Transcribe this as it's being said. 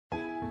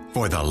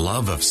For the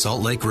love of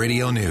Salt Lake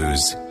Radio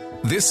News.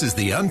 This is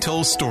the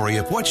untold story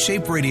of what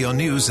shaped radio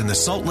news in the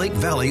Salt Lake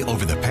Valley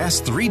over the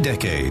past 3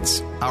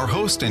 decades. Our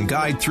host and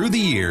guide through the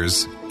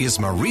years is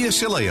Maria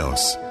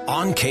Shilaos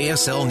on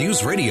KSL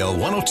News Radio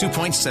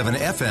 102.7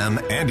 FM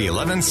and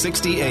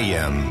 1160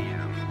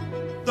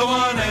 AM. The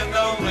one and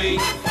only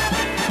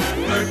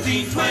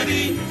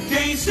 1320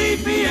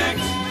 KCPX.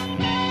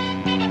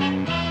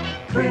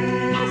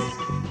 Chris,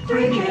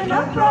 bring it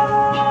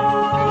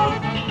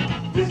along.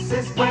 This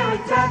is where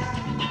it's at.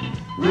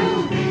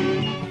 Ruby.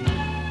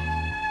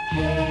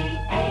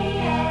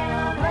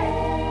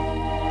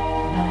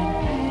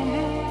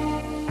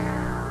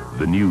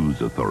 The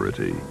News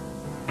Authority.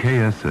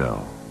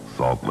 KSL,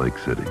 Salt Lake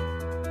City.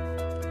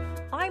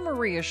 I'm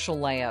Maria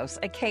Shilaos,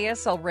 a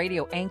KSL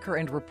radio anchor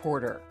and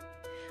reporter.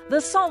 The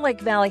Salt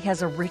Lake Valley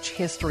has a rich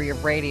history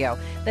of radio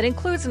that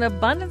includes an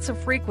abundance of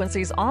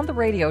frequencies on the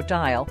radio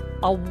dial,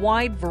 a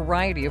wide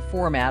variety of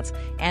formats,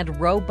 and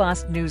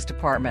robust news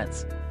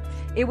departments.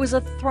 It was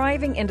a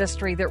thriving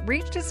industry that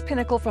reached its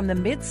pinnacle from the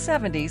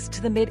mid-70s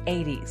to the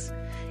mid-80s.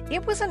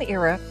 It was an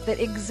era that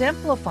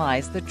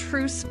exemplifies the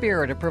true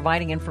spirit of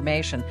providing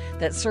information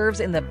that serves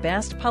in the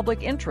best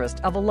public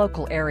interest of a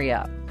local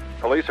area.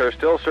 Police are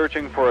still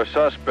searching for a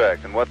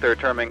suspect in what they're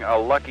terming a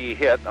lucky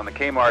hit on the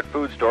Kmart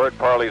food store at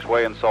Parley's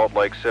Way in Salt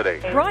Lake City.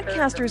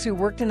 Broadcasters who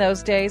worked in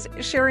those days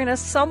sharing a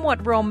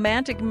somewhat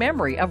romantic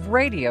memory of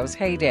radio's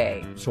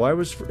heyday. So I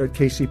was at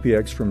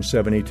KCPX from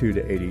 72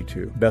 to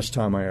 82. Best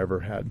time I ever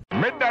had.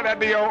 Midnight at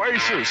the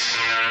Oasis.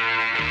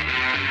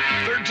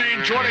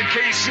 1320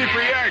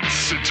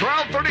 KCPX.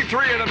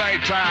 12:33 in the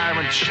nighttime.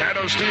 And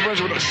Shadow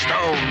Stevens with the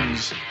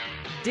Stones.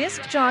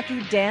 Disc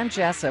jockey Dan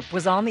Jessup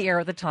was on the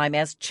air at the time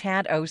as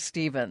Chad O.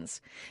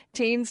 Stevens.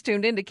 Teens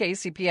tuned into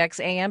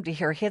KCPX AM to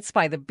hear hits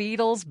by the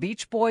Beatles,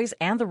 Beach Boys,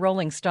 and the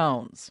Rolling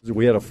Stones.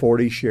 We had a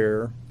 40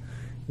 share.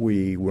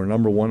 We were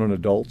number one in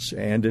adults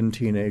and in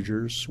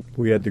teenagers.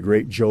 We had the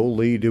great Joe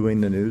Lee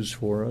doing the news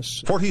for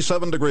us.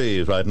 47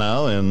 degrees right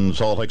now in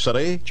Salt Lake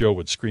City. Joe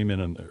would scream in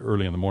and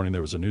early in the morning.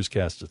 There was a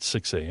newscast at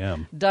 6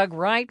 a.m. Doug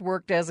Wright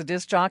worked as a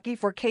disc jockey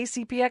for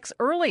KCPX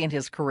early in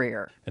his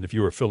career. And if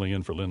you were filling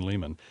in for Lynn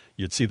Lehman,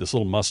 you'd see this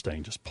little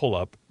Mustang just pull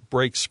up,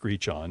 brakes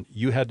screech on.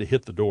 You had to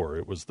hit the door.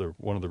 It was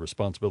one of the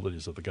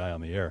responsibilities of the guy on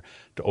the air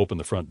to open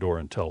the front door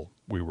until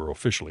we were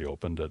officially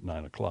opened at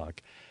 9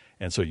 o'clock.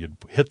 And so you'd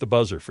hit the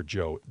buzzer for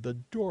Joe. The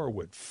door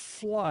would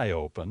fly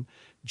open.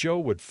 Joe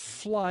would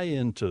fly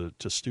into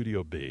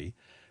Studio B.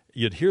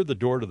 You'd hear the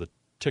door to the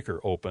ticker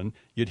open.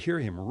 You'd hear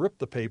him rip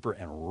the paper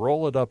and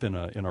roll it up in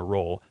a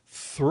roll,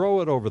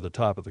 throw it over the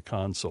top of the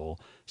console,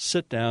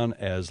 sit down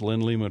as Lynn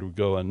Lehman would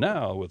go, and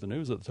now with the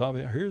news at the top,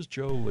 here's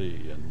Joe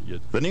Lee.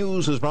 And the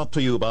news is brought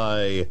to you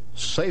by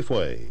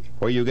Safeway,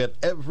 where you get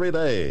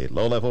everyday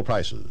low-level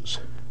prices.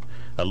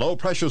 A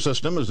low-pressure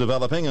system is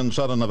developing in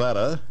southern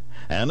Nevada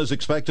and is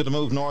expected to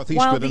move northeastward.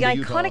 While the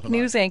iconic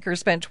news anchor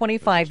spent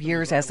 25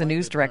 years as the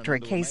news director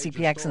at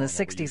KCPX in the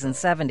 60s and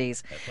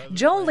 70s,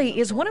 Joe Lee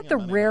is one of the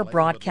rare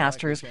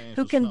broadcasters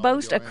who can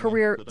boast a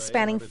career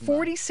spanning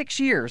 46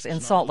 years in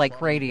Salt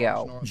Lake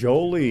radio.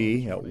 Joe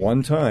Lee, at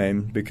one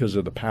time, because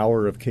of the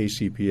power of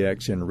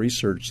KCPX and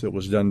research that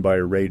was done by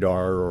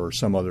Radar or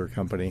some other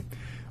company,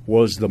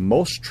 was the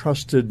most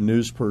trusted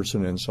news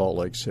person in Salt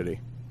Lake City.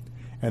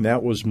 And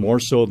that was more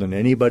so than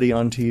anybody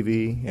on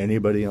TV,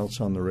 anybody else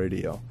on the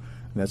radio.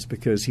 And that's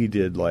because he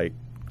did like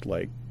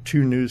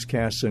 2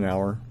 newscasts an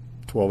hour,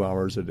 12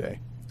 hours a day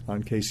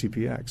on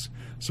KCPX.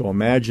 So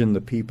imagine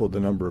the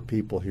number of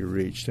people he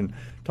reached. And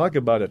talk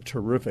about a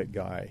terrific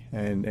guy.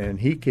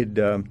 And he could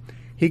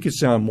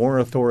sound more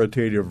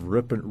authoritative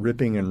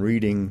ripping and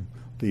reading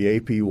the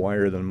AP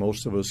wire than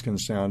most of us can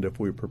sound if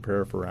we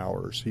prepare for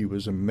hours. He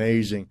was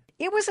amazing.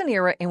 It was an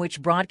era in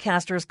which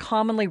broadcasters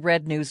commonly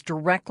read news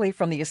directly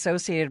from the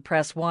Associated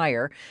Press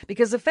wire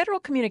because the Federal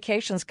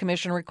Communications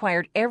Commission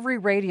required every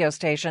radio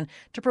station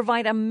to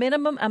provide a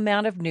minimum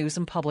amount of news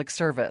and public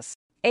service.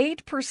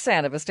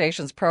 8% of a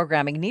station's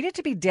programming needed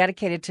to be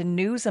dedicated to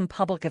news and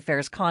public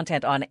affairs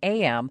content on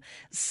AM.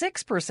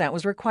 6%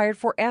 was required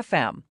for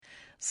FM.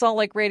 Salt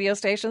Lake radio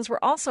stations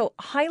were also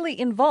highly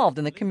involved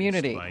in the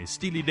community. By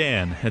Steely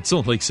Dan at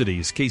Salt Lake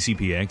City's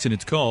KCPX, and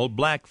it's called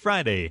Black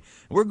Friday.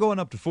 We're going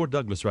up to Fort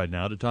Douglas right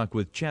now to talk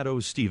with Chad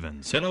O.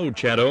 Stevens. Hello,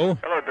 Chad O.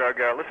 Hello, Doug.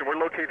 Listen, we're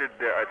located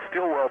at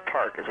Stillwell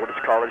Park is what it's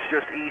called. It's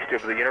just east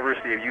of the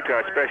University of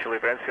Utah Special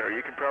Events Center.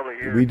 You can probably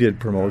hear. We did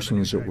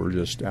promotions that were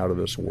just out of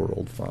this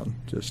world fun.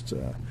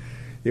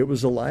 It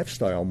was a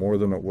lifestyle more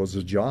than it was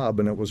a job,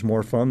 and it was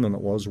more fun than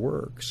it was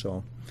work.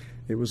 So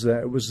it was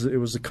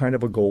a kind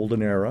of a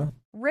golden era.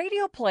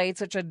 Radio played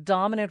such a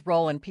dominant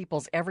role in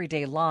people's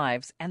everyday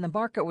lives, and the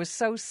market was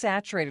so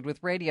saturated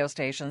with radio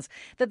stations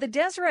that the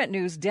Deseret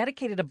News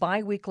dedicated a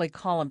bi-weekly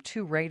column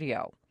to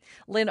radio.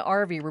 Lynn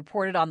Arvey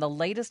reported on the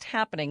latest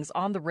happenings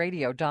on the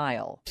radio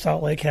dial.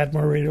 Salt Lake had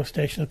more radio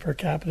stations per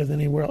capita than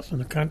anywhere else in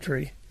the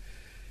country,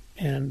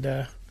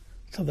 and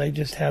so they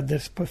just had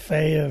this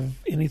buffet of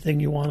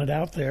anything you wanted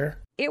out there.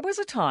 It was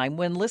a time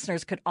when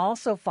listeners could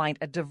also find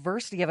a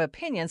diversity of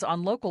opinions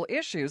on local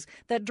issues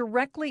that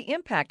directly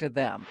impacted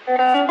them.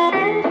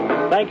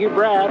 Thank you,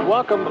 Brad.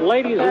 Welcome,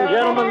 ladies and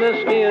gentlemen.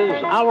 This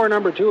is hour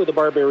number 2 of the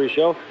Barberi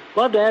Show.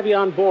 Love to have you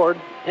on board.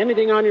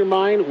 Anything on your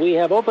mind, we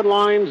have open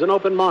lines and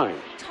open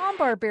minds. Tom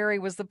Barberi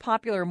was the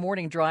popular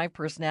morning drive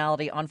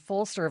personality on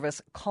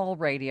full-service call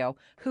radio,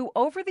 who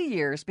over the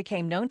years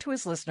became known to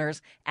his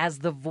listeners as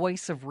the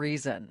voice of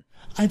reason.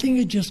 I think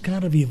it just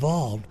kind of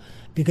evolved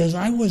because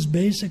I was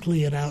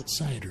basically an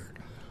outsider,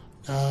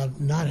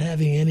 not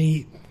having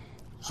any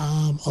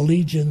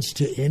allegiance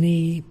to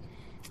any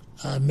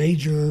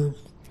major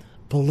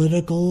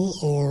political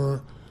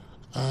or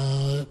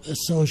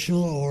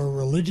social or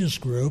religious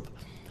group.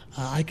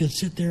 I could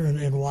sit there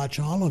and watch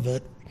all of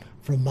it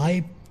from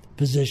my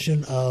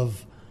position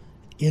of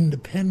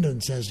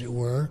independence, as it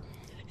were,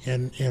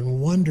 and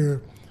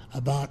wonder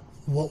about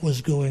what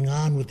was going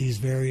on with these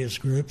various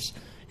groups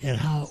and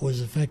how it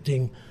was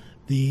affecting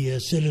the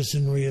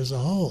citizenry as a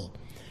whole.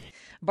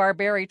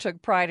 Barberi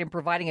took pride in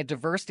providing a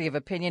diversity of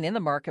opinion in the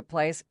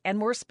marketplace, and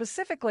more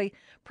specifically,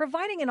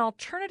 providing an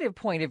alternative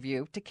point of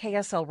view to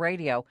KSL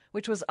Radio,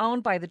 which was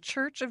owned by the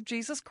Church of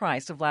Jesus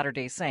Christ of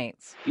Latter-day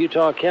Saints.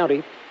 Utah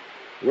County,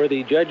 where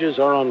the judges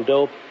are on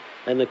dope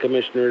and the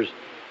commissioners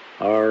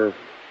are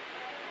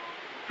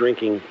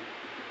drinking.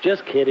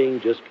 Just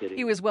kidding, just kidding.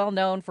 He was well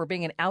known for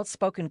being an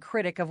outspoken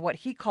critic of what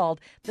he called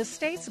the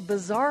state's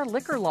bizarre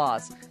liquor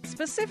laws,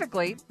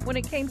 specifically when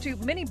it came to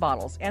mini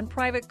bottles and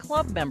private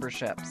club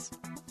memberships.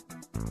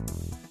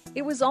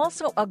 It was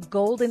also a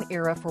golden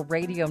era for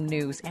radio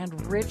news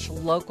and rich,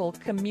 local,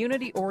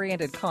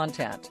 community-oriented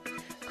content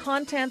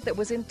that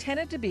was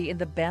intended to be in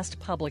the best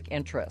public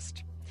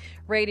interest.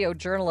 Radio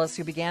journalists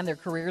who began their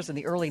careers in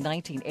the early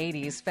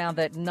 1980s found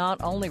that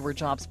not only were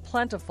jobs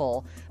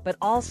plentiful, but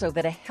also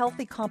that a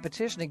healthy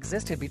competition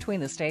existed between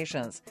the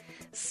stations.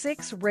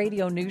 6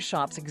 radio news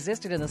shops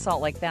existed in the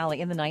Salt Lake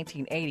Valley in the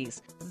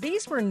 1980s.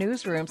 These were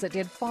newsrooms that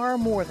did far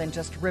more than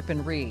just rip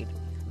and read.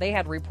 They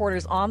had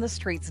reporters on the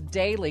streets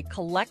daily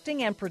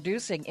collecting and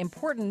producing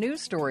important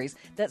news stories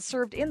that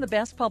served in the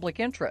best public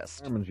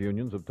interest. Firemen's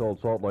unions have told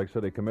Salt Lake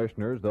City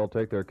commissioners they'll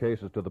take their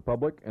cases to the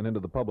public and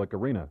into the public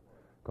arena.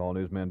 Call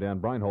newsman Dan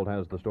Breinholt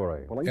has the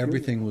story.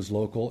 Everything was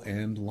local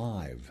and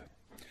live.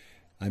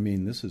 I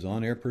mean, this is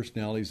on-air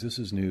personalities, this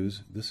is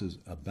news, this is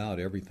about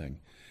everything.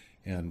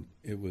 And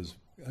it was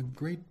a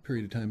great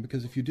period of time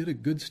because if you did a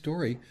good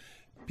story,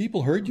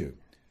 people heard you.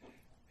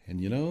 And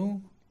you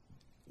know,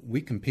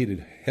 we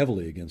competed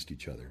heavily against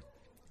each other.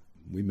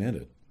 We meant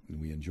it,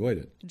 and we enjoyed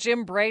it.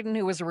 Jim Braden,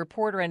 who was a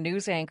reporter and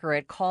news anchor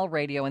at Call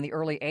Radio in the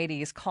early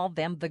 80s, called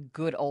them the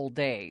good old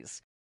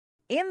days.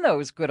 In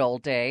those good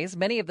old days,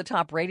 many of the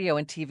top radio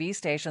and TV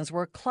stations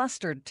were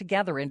clustered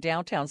together in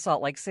downtown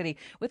Salt Lake City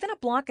within a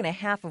block and a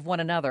half of one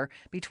another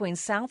between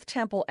South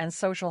Temple and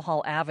Social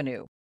Hall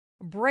Avenue.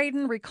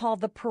 Braden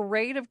recalled the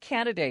parade of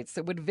candidates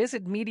that would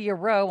visit Media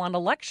Row on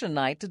election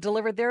night to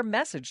deliver their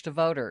message to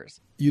voters.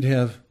 You'd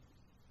have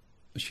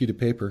a sheet of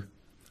paper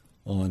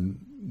on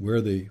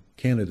where the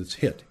candidates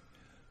hit.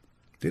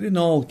 They didn't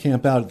all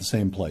camp out at the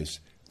same place.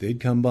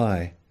 They'd come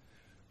by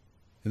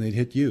and they'd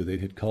hit you.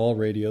 They'd hit Call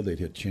Radio. They'd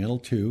hit Channel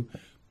 2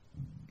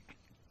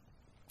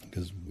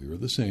 because we were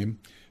the same.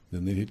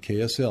 Then they'd hit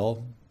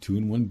KSL, 2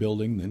 in one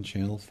building, then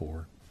Channel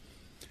 4.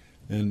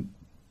 And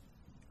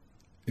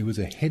it was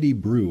a heady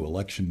brew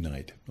election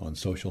night on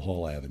Social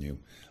Hall Avenue.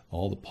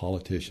 All the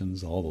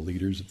politicians, all the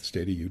leaders of the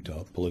state of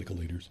Utah, political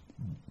leaders.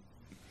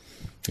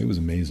 It was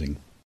amazing.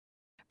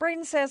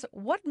 Braden says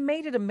what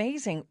made it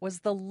amazing was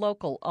the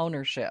local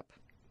ownership.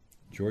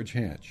 George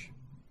Hatch,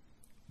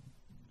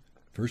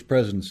 first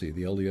presidency of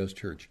the LDS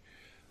Church.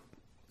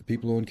 The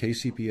people who owned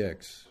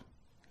KCPX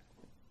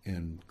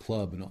and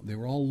Club, and all, they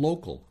were all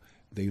local.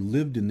 They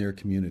lived in their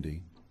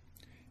community,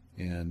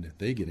 and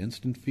they get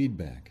instant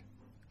feedback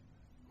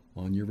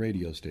on your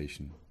radio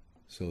station.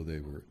 So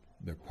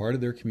they're part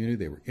of their community,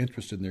 they were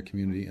interested in their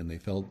community, and they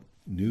felt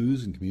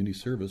news and community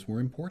service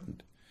were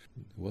important.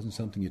 It wasn't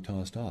something you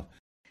tossed off.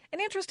 An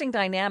interesting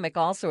dynamic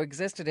also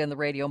existed in the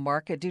radio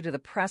market due to the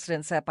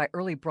precedent set by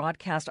early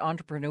broadcast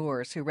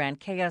entrepreneurs who ran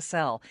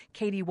KSL,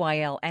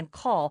 KDYL, and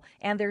Call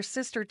and their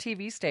sister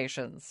TV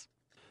stations.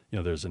 You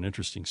know, there's an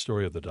interesting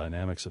story of the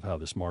dynamics of how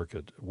this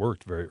market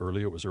worked very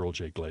early. It was Earl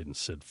J. Glade and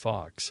Sid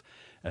Fox,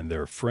 and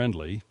their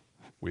friendly,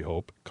 we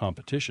hope,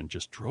 competition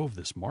just drove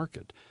this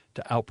market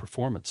to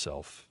outperform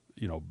itself.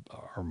 You know,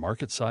 our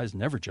market size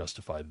never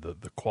justified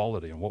the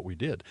quality and what we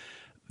did.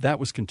 That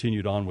was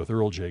continued on with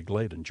Earl J.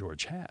 Glade and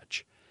George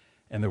Hatch.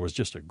 And there was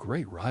just a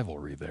great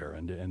rivalry there,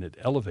 and it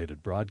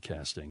elevated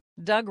broadcasting.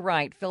 Doug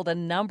Wright filled a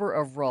number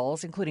of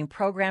roles, including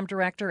program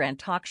director and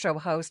talk show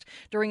host,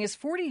 during his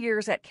 40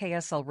 years at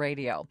KSL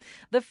Radio.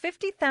 The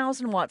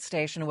 50,000-watt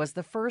station was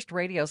the first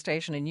radio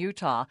station in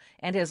Utah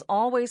and has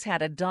always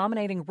had a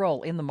dominating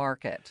role in the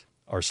market.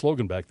 Our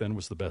slogan back then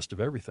was the best of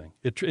everything.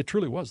 It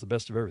truly was the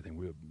best of everything.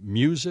 We had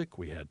music,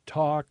 we had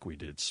talk, we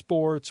did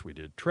sports, we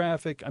did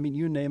traffic. I mean,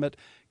 you name it,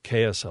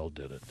 KSL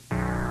did it.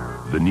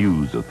 The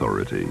News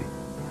Authority.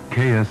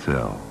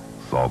 KSL,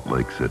 Salt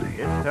Lake City.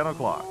 It's 10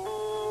 o'clock.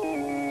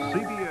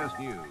 CBS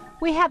News.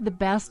 We had the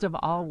best of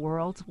all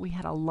worlds. We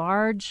had a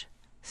large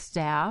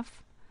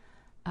staff.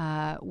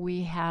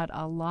 We had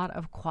a lot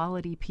of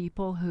quality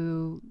people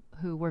who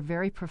were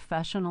very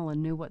professional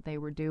and knew what they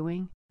were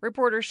doing.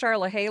 Reporter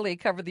Charla Haley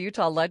covered the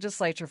Utah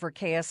legislature for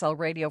KSL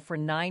Radio for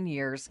 9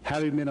 years.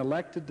 Having been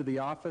elected to the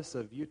office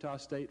of Utah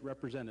State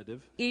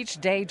Representative. Each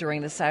day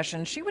during the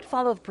session, she would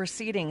follow the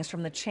proceedings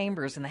from the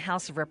chambers in the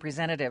House of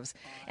Representatives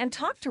and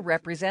talk to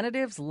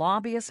representatives,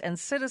 lobbyists, and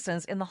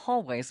citizens in the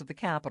hallways of the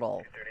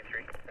Capitol.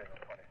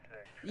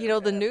 You know,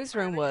 the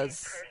newsroom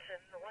was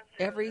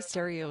every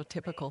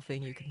stereotypical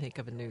thing you can think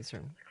of a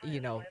newsroom. You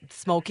know,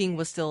 smoking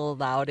was still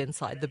allowed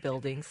inside the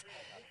buildings,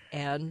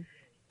 and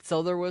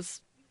so there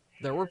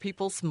were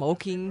people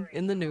smoking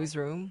in the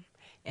newsroom,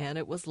 and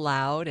it was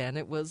loud, and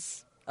it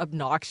was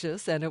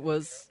obnoxious, and it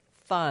was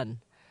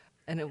fun,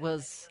 and it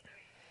was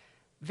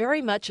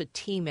very much a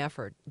team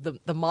effort.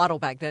 The motto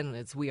back then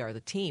is "We are the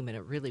team," and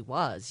it really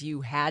was.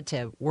 You had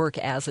to work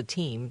as a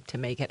team to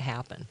make it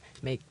happen,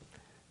 make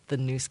the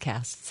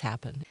newscasts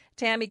happen.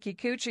 Tammy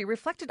Kikuchi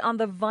reflected on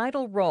the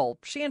vital role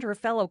she and her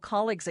fellow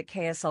colleagues at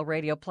KSL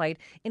Radio played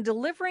in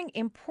delivering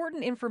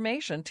important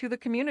information to the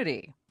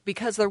community.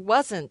 Because there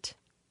wasn't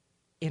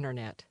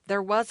internet,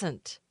 there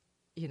wasn't,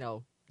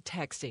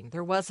 texting,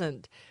 there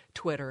wasn't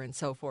Twitter and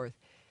so forth.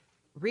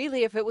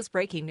 Really, if it was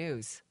breaking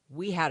news,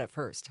 we had it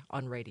first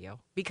on radio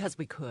because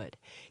we could.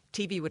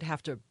 TV would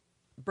have to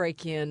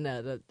break in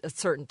at a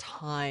certain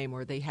time,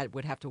 or they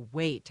would have to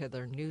wait to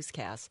their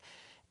newscasts.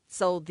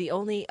 So the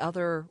only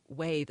other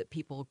way that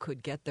people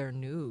could get their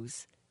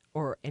news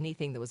or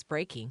anything that was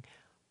breaking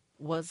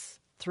was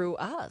through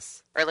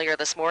us. Earlier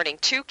this morning,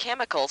 2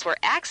 chemicals were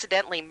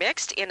accidentally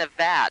mixed in a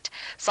vat.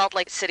 Salt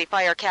Lake City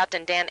Fire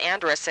Captain Dan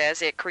Andrus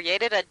says it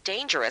created a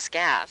dangerous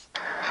gas.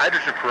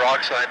 Hydrogen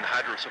peroxide and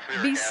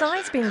hydrosulfuric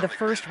Besides acid. being the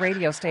first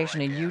radio station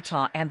in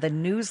Utah and the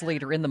news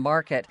leader in the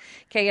market,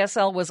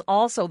 KSL was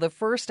also the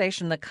first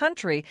station in the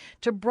country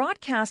to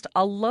broadcast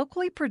a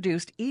locally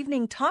produced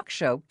evening talk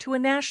show to a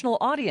national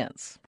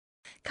audience.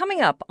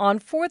 Coming up on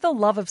For the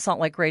Love of Salt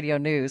Lake Radio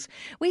News,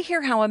 we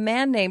hear how a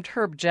man named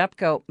Herb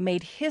Jepko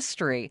made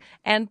history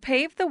and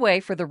paved the way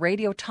for the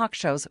radio talk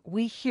shows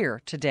we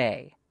hear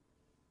today.